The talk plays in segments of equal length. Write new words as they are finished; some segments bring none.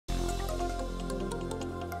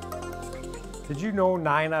Did you know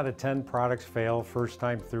 9 out of 10 products fail first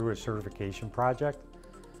time through a certification project?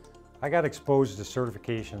 I got exposed to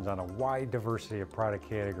certifications on a wide diversity of product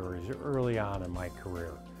categories early on in my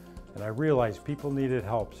career, and I realized people needed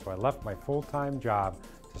help, so I left my full-time job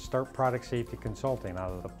to start product safety consulting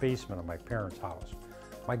out of the basement of my parents' house.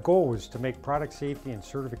 My goal was to make product safety and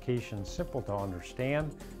certification simple to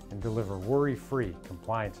understand and deliver worry-free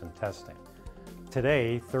compliance and testing.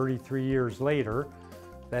 Today, 33 years later,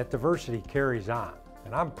 that diversity carries on,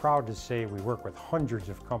 and I'm proud to say we work with hundreds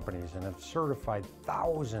of companies and have certified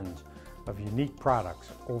thousands of unique products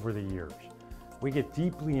over the years. We get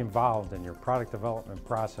deeply involved in your product development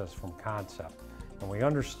process from concept, and we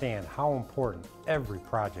understand how important every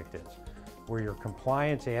project is. We're your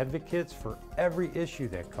compliance advocates for every issue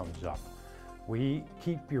that comes up. We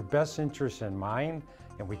keep your best interests in mind,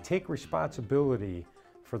 and we take responsibility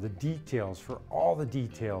for the details, for all the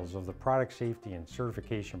details of the product safety and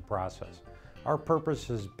certification process. Our purpose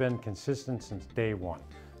has been consistent since day one.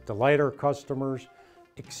 Delight our customers,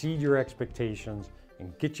 exceed your expectations,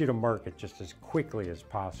 and get you to market just as quickly as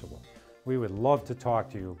possible. We would love to talk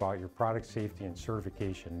to you about your product safety and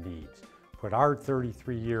certification needs. Put our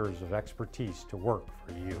 33 years of expertise to work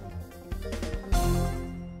for you.